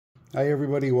Hi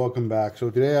everybody, welcome back. So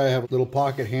today I have a little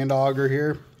pocket hand auger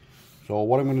here. So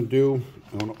what I'm going to do,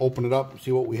 I'm going to open it up and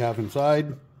see what we have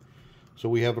inside. So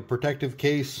we have a protective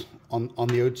case on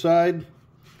the outside.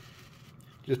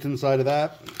 Just inside of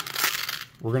that,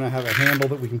 we're going to have a handle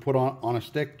that we can put on a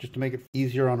stick just to make it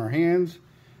easier on our hands.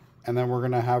 And then we're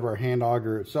going to have our hand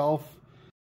auger itself.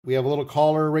 We have a little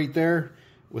collar right there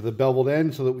with a beveled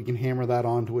end so that we can hammer that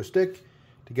onto a stick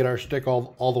to get our stick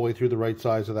all the way through the right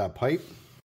size of that pipe.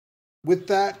 With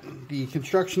that, the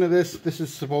construction of this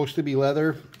is supposed to be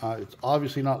leather. It's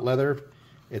obviously not leather.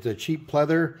 It's a cheap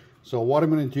pleather. So what I'm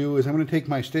going to do is I'm going to take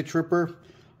my stitch ripper.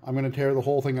 I'm going to tear the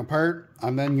whole thing apart.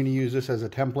 I'm then going to use this as a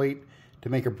template to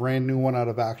make a brand new one out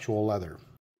of actual leather.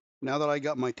 Now that I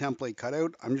got my template cut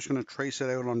out, I'm just going to trace it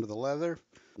out onto the leather.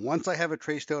 Once I have it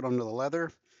traced out onto the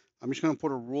leather, I'm just going to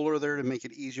put a ruler there to make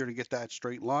it easier to get that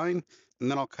straight line, and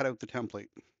then I'll cut out the template.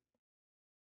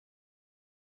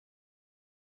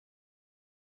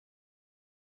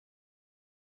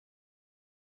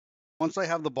 Once I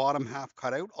have the bottom half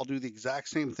cut out, I'll do the exact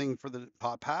same thing for the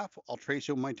top half. I'll trace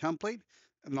out my template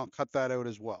and I'll cut that out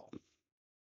as well.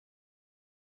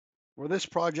 For this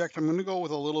project, I'm going to go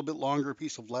with a little bit longer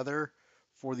piece of leather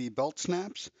for the belt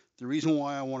snaps. The reason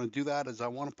why I want to do that is I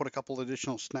want to put a couple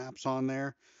additional snaps on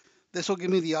there. This will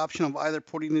give me the option of either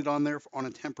putting it on there on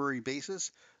a temporary basis,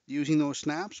 using those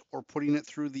snaps, or putting it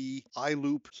through the eye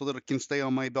loop so that it can stay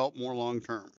on my belt more long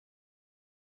term.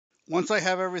 Once I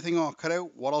have everything all cut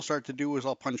out, what I'll start to do is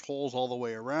I'll punch holes all the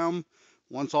way around.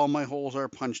 Once all my holes are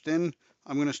punched in,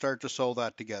 I'm going to start to sew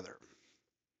that together.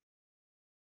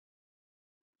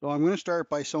 So I'm going to start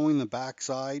by sewing the back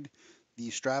side,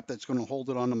 the strap that's going to hold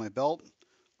it onto my belt.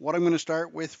 What I'm going to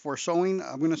start with for sewing,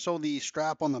 I'm going to sew the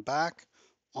strap on the back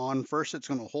on first. It's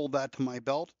going to hold that to my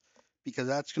belt because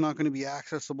that's not going to be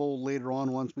accessible later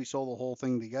on once we sew the whole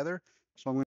thing together.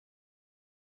 So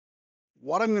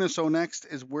what I'm going to sew next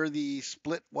is where the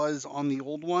split was on the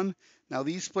old one. Now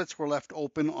these splits were left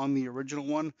open on the original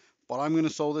one, but I'm going to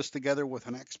sew this together with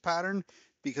an X pattern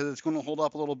because it's going to hold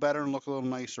up a little better and look a little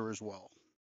nicer as well.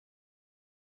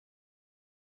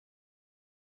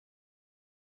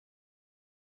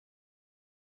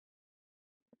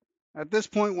 At this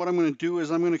point, what I'm going to do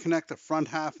is I'm going to connect the front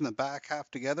half and the back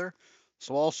half together.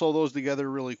 So I'll sew those together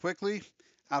really quickly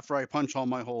after I punch all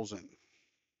my holes in.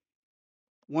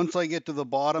 Once I get to the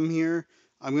bottom here,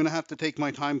 I'm going to have to take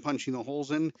my time punching the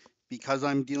holes in because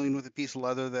I'm dealing with a piece of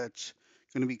leather that's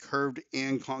going to be curved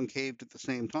and concaved at the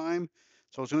same time.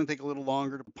 So it's going to take a little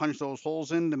longer to punch those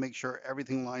holes in to make sure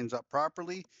everything lines up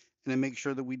properly and to make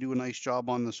sure that we do a nice job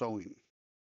on the sewing.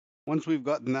 Once we've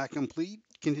gotten that complete,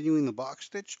 continuing the box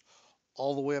stitch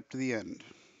all the way up to the end.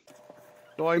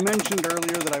 So I mentioned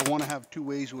earlier that I want to have two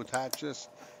ways to attach this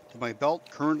to my belt.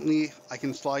 Currently, I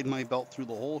can slide my belt through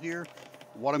the hole here.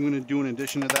 What I'm going to do in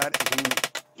addition to that is I'm going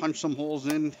to punch some holes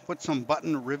in, put some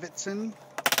button rivets in.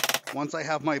 Once I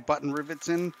have my button rivets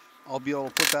in, I'll be able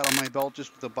to put that on my belt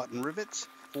just with the button rivets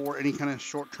for any kind of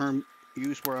short-term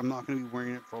use where I'm not going to be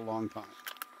wearing it for a long time.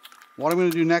 What I'm going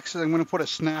to do next is I'm going to put a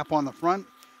snap on the front.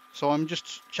 So I'm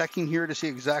just checking here to see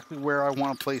exactly where I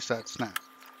want to place that snap.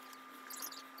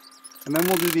 And then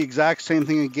we'll do the exact same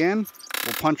thing again.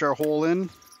 We'll punch our hole in.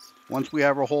 Once we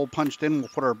have our hole punched in, we'll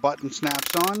put our button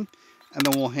snaps on, and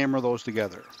then we'll hammer those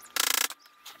together.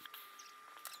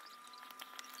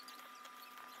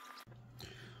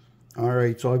 All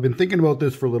right, so I've been thinking about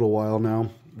this for a little while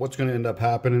now. What's going to end up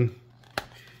happening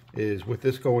is with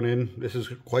this going in, this is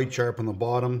quite sharp on the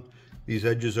bottom. These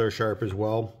edges are sharp as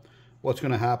well. What's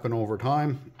going to happen over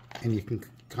time, and you can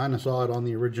kind of saw it on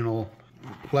the original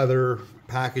leather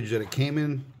package that it came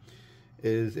in,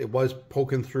 is it was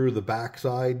poking through the back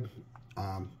side.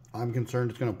 I'm concerned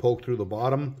it's going to poke through the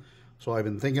bottom. So I've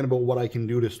been thinking about what I can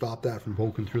do to stop that from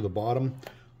poking through the bottom.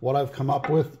 What I've come up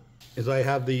with is I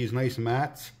have these nice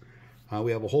mats.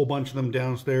 We have a whole bunch of them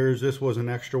downstairs. This was an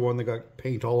extra one that got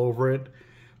paint all over it.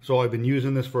 So I've been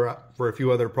using this for a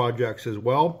few other projects as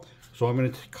well. So I'm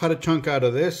going to cut a chunk out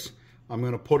of this. I'm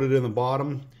going to put it in the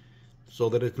bottom so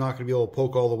that it's not going to be able to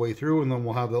poke all the way through, and then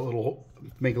we'll have that little,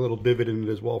 make a little divot in it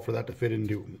as well for that to fit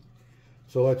into.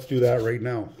 So let's do that right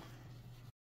now.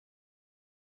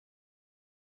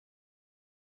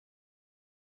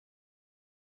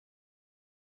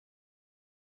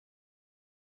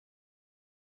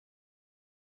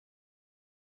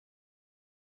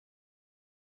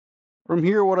 From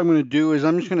here, what I'm going to do is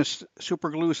I'm just going to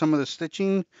super glue some of the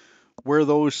stitching where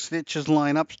those stitches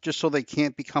line up just so they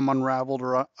can't become unraveled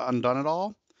or undone at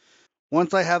all.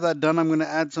 Once I have that done, I'm going to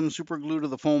add some super glue to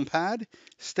the foam pad,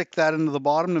 stick that into the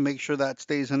bottom to make sure that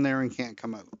stays in there and can't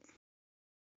come out.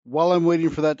 While I'm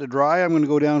waiting for that to dry, I'm going to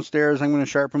go downstairs. I'm going to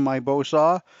sharpen my bow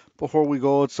saw before we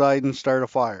go outside and start a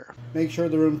fire. Make sure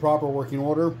they're in proper working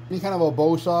order. Any kind of a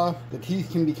bow saw, the teeth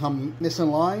can become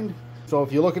misaligned. So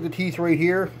if you look at the teeth right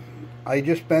here, I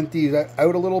just bent these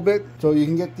out a little bit. So you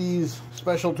can get these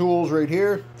special tools right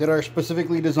here that are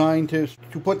specifically designed to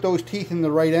put those teeth in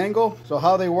the right angle. So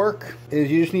how they work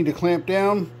is you just need to clamp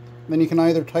down. Then you can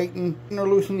either tighten or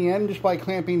loosen the end just by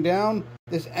clamping down.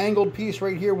 This angled piece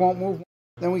right here won't move.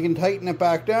 Then we can tighten it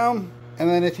back down. And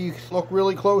then if you look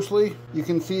really closely, you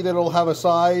can see that it'll have a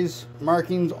size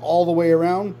markings all the way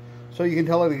around. So you can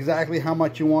tell it exactly how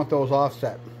much you want those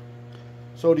offset.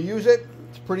 So to use it,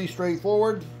 it's pretty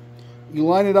straightforward. You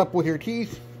line it up with your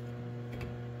teeth.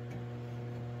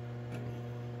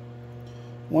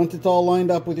 Once it's all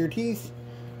lined up with your teeth,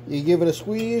 you give it a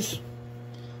squeeze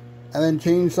and then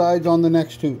change sides on the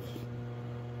next tooth.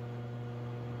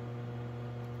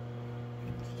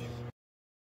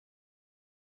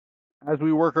 As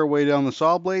we work our way down the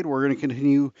saw blade, we're going to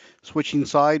continue switching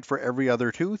side for every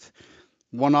other tooth.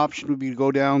 One option would be to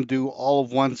go down, do all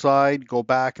of one side, go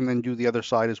back, and then do the other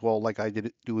side as well, like I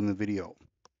did do in the video.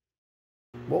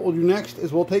 What we'll do next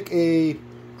is we'll take a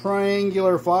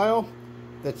triangular file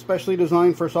that's specially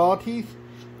designed for saw teeth,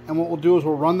 and what we'll do is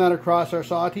we'll run that across our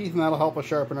saw teeth, and that'll help us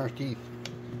sharpen our teeth.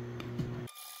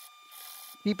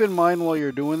 Keep in mind while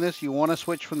you're doing this, you want to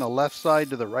switch from the left side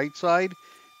to the right side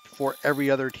for every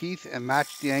other teeth and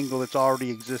match the angle that's already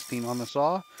existing on the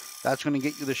saw. That's going to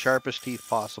get you the sharpest teeth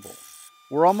possible.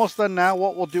 We're almost done now.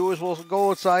 What we'll do is we'll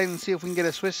go outside and see if we can get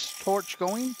a Swiss torch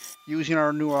going using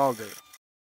our new auger.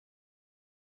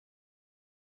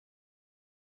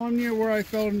 I'm near where I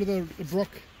fell into the brook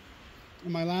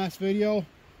in my last video.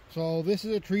 So this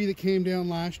is a tree that came down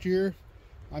last year.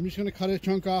 I'm just going to cut a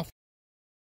chunk off.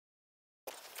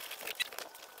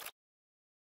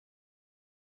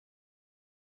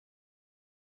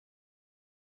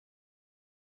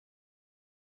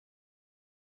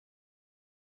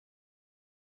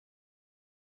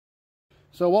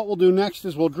 So what we'll do next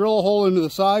is we'll drill a hole into the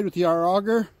side with the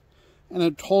auger and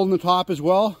a hole in the top as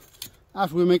well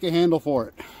after we make a handle for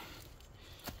it.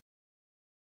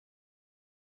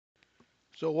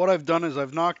 So what I've done is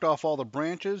I've knocked off all the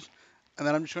branches, and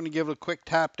then I'm just going to give it a quick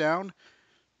tap down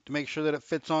to make sure that it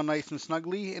fits on nice and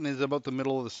snugly and is about the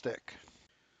middle of the stick.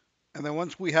 And then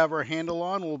once we have our handle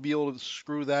on, we'll be able to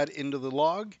screw that into the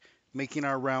log, making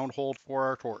our round hole for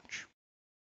our torch.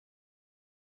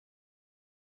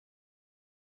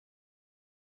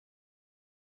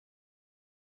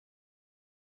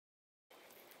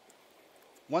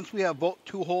 Once we have both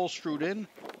two holes screwed in,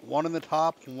 one in the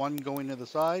top, one going to the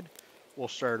side, we'll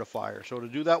start a fire. So to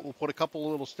do that, we'll put a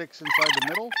couple little sticks inside the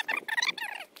middle.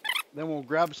 Then we'll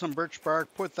grab some birch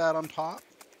bark, put that on top.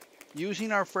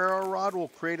 Using our ferro rod, we'll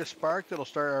create a spark that'll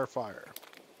start our fire.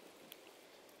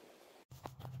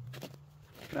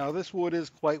 Now this wood is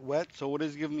quite wet, so it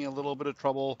is giving me a little bit of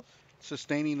trouble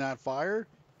sustaining that fire.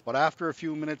 But after a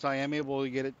few minutes, I am able to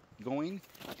get it going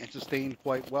and sustain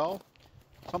quite well.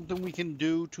 Something we can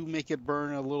do to make it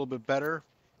burn a little bit better,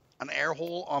 an air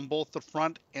hole on both the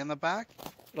front and the back.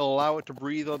 It'll allow it to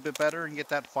breathe a bit better and get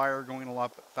that fire going a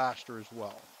lot faster as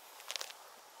well.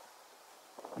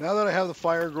 Now that I have the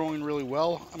fire growing really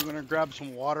well, I'm going to grab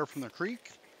some water from the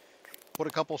creek, put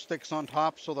a couple sticks on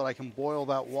top so that I can boil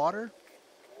that water.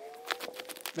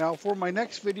 Now for my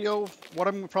next video, what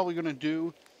I'm probably going to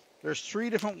do, there's 3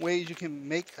 different ways you can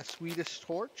make a Swedish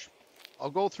torch. I'll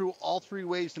go through all 3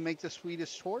 ways to make the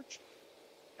Swedish torch,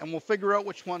 and we'll figure out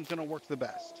which one's going to work the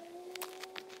best.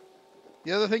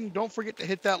 The other thing, don't forget to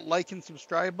hit that like and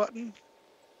subscribe button.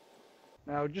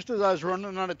 Now, just as I was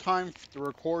running out of time to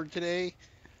record today,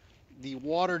 the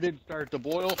water did start to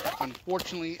boil.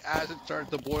 Unfortunately, as it started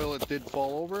to boil, it did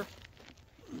fall over.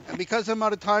 And because I'm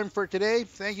out of time for today,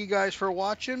 thank you guys for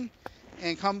watching.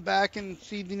 And come back and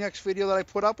see the next video that I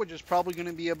put up, which is probably going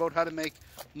to be about how to make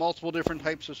multiple different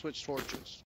types of switch torches.